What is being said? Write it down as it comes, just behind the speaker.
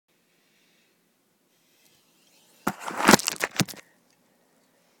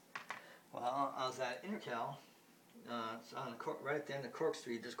Intercal. It's on the right at the end of Cork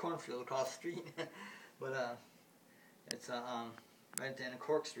Street. There's cornfield across the street, but it's right at the end of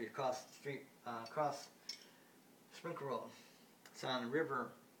Cork Street, across the street, across Sprinkle Road. It's on the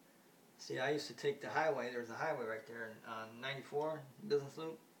river. See, I used to take the highway. There's a highway right there, 94 Business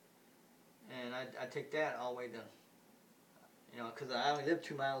Loop, and I'd take that all the way to, because I only live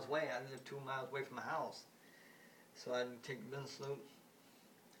 2 miles away. I live 2 miles away from my house, so I'd take the Business Loop.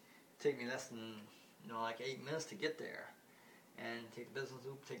 It'd take me less than like 8 minutes to get there, and take the Business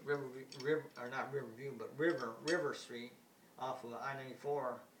Loop, take River Street off of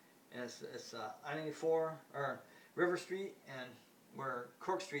I-94, and it's I-94 or River Street, and where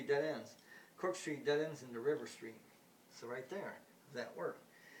Cork Street dead ends. Cork Street dead ends into River Street. So right there, that worked.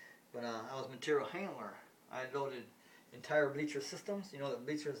 But I was a material handler. I loaded entire bleacher systems. You know, the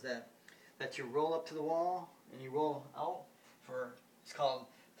bleachers that you roll up to the wall and you roll out for, it's called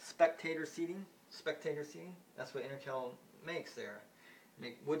spectator seating. Spectator seating. That's what Intercal makes there. They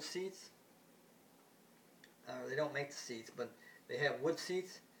make wood seats. They don't make the seats, but they have wood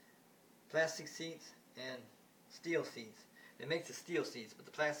seats, plastic seats, and steel seats. They make the steel seats, but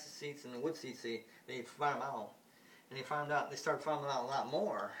the plastic seats and the wood seats, they farm out. And they started farming out a lot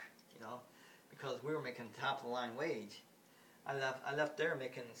more, because we were making top of the line wage. I left there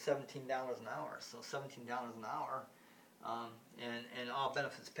making $17 an hour, so $17 an hour, and all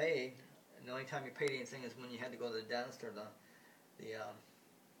benefits paid. And the only time you paid anything is when you had to go to the dentist or the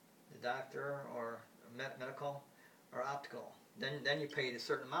doctor or medical or optical. Then you paid a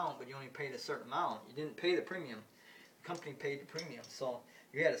certain amount, but you only paid a certain amount. You didn't pay the premium. The company paid the premium, so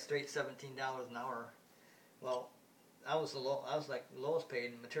you had a straight $17 an hour. Well, I was like the lowest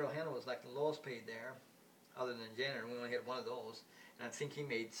paid, and material handler was like the lowest paid there, other than janitor. We only had one of those, and I think he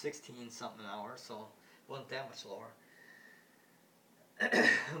made 16 something an hour, so it wasn't that much lower.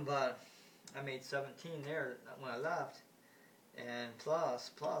 But I made 17 there when I left, and plus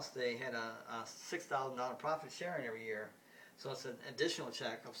they had a $6,000 profit sharing every year, so it's an additional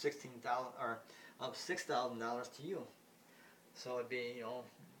check of $16,000 or of $6,000 to you. So it'd be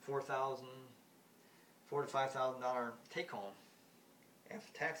 $4,000 to $5,000 take home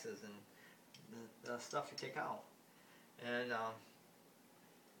after taxes and the stuff you take out, and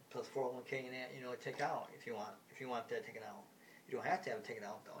plus 401k and that take out if you want that taken out. You don't have to have it taken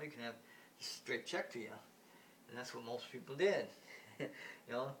out though. You can have a straight check to you, and that's what most people did.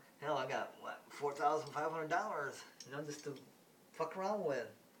 Hell, I got $4,500, just to fuck around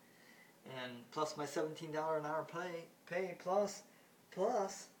with, and plus my $17 an hour pay plus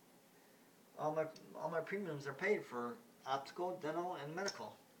all my premiums are paid for optical, dental, and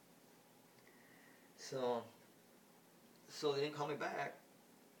medical. So they didn't call me back.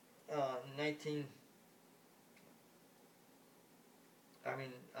 I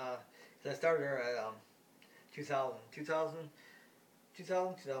started there at 2000,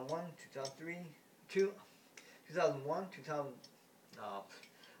 2001, 2003, 2001, 2000.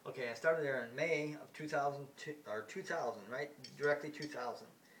 Okay, I started there in May of 2002, or 2000, right? Directly 2000,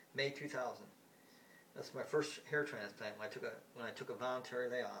 May 2000. That's my first hair transplant when I took a voluntary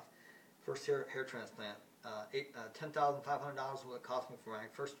layoff. First hair transplant. $10,500 what it cost me for my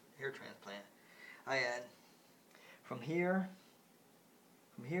first hair transplant. I had from here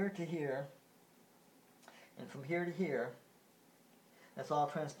to here, and from here to here. That's all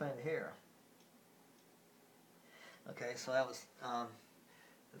transplanted hair. Okay, so that was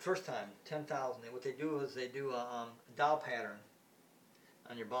the first time, 10,000. What they do is they do a dowel pattern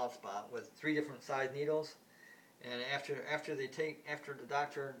on your bald spot with 3 different size needles, and after the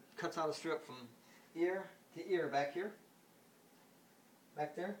doctor cuts out a strip from ear to ear, back there,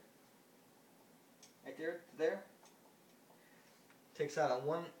 right there to there, takes out a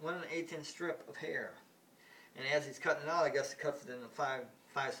 1 1/8 inch strip of hair, and as he's cutting it out, I guess he cuts it into five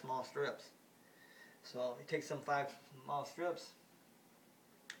small strips. So he takes them 5 small strips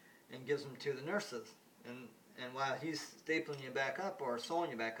and gives them to the nurses, and while he's stapling you back up or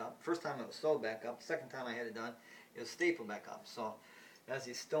sewing you back up, first time it was sewed back up, second time I had it done, it was stapled back up. So as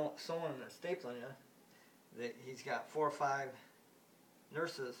he's sewing and stapling you, he's got 4 or 5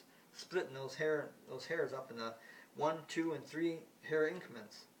 nurses splitting those hairs up into 1, 2, and 3 hair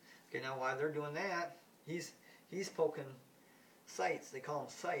increments. Okay, now while they're doing that, he's poking sites. They call them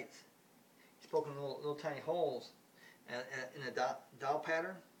sites. He's poking little tiny holes in a dowel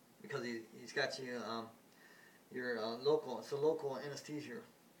pattern, because he's got you your local. It's a local anesthesia,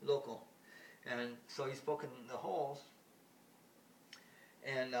 local, and so he's poking the holes,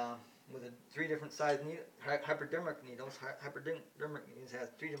 and with 3 different size hypodermic needles. Hypodermic needles has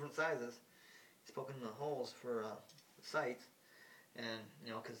 3 different sizes. He's poking the holes for the sites, and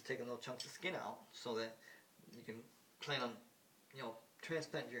because it's taking little chunks of skin out, so that you can plan on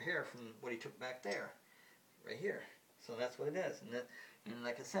transplant your hair from what he took back there, right here. So that's what it is, and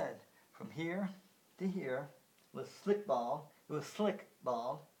like I said, from here to here was slick bald. It was slick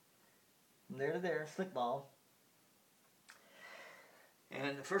bald. From there to there, slick bald.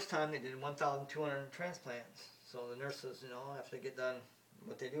 And the first time they did 1,200 transplants. So the nurses, after they get done,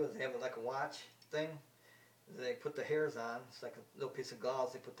 what they do is they have like a watch thing. They put the hairs on. It's like a little piece of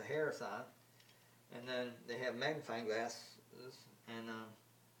gauze. They put the hairs on, and then they have magnifying glasses. And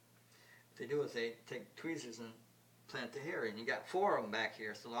what they do is they take tweezers and plant the hair. And you got 4 of them back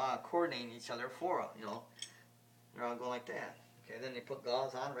here, so they're all coordinating each other. 4, they're all going like that. Okay, then they put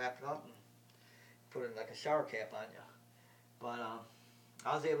gauze on, wrap it up, and put it like a shower cap on you. But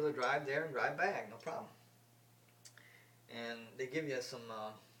I was able to drive there and drive back, no problem. And they give you some,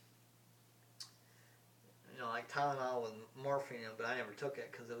 like Tylenol with morphine in it, but I never took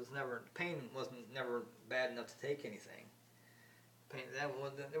it because pain wasn't never bad enough to take anything.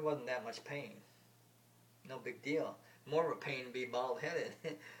 There wasn't that much pain. No big deal. More of a pain to be bald-headed.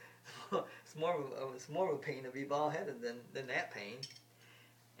 it's more of a pain to be bald-headed than that pain.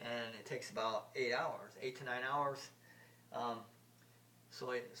 And it takes about 8 hours, 8 to 9 hours.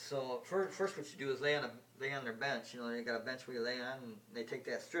 So first what you do is lay on their bench. They got a bench where you lay on, and they take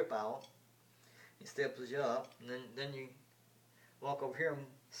that strip out. He staples you up, and then you walk over here and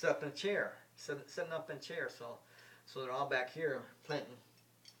sit up in a chair, sitting up in a chair. So they're all back here planting.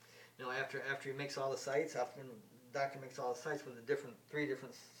 After he makes all the sites, after the doctor makes all the sites with the 3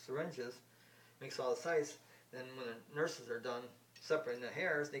 different syringes, makes all the sites. Then when the nurses are done separating the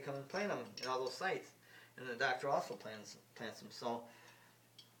hairs, they come and plant them in all those sites, and the doctor also plants them. So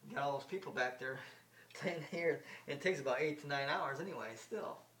you got all those people back there planting hair, and it takes about 8 to 9 hours anyway.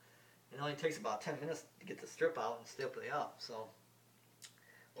 Still, it only takes about 10 minutes to get the strip out and staple it up. So,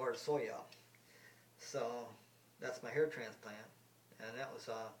 or to sew you up. So that's my hair transplant, and that was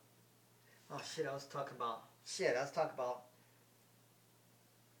I was talking about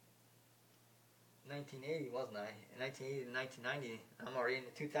 1980, wasn't I? 1980 to 1990. I'm already in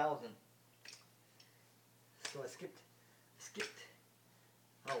the 2000. So I skipped.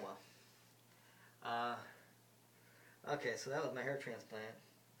 Oh well. Okay, so that was my hair transplant.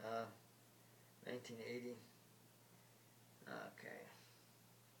 1980.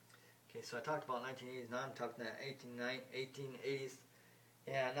 Okay, so I talked about 1980s. Now I'm talking about 1880s.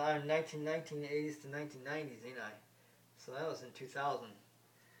 Yeah, now I'm 1980s to 1990s, ain't I? So that was in 2000.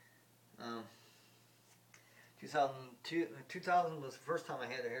 2000 was the first time I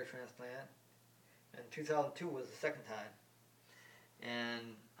had a hair transplant, and 2002 was the second time.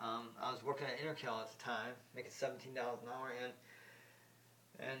 And I was working at Intercal at the time, making $17 an hour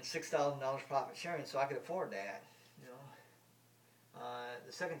and $6,000 profit sharing, so I could afford that.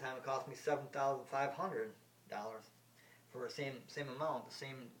 The second time it cost me $7,500 for the same amount, the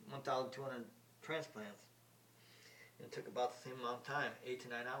same 1,200 transplants. And it took about the same amount of time, 8 to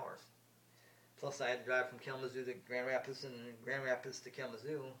 9 hours. Plus I had to drive from Kalamazoo to Grand Rapids, and Grand Rapids to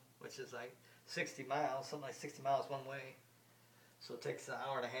Kalamazoo, which is like 60 miles, something like 60 miles one way. So it takes an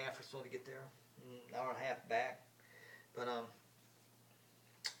hour and a half or so to get there, an hour and a half back. But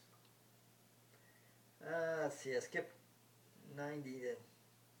let's see, I skipped 90 to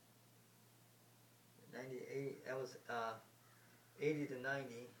 98. That was 80 to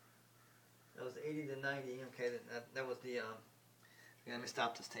 90. That was 80 to 90. Okay, that was the. Let me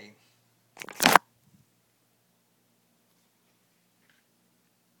stop this tape.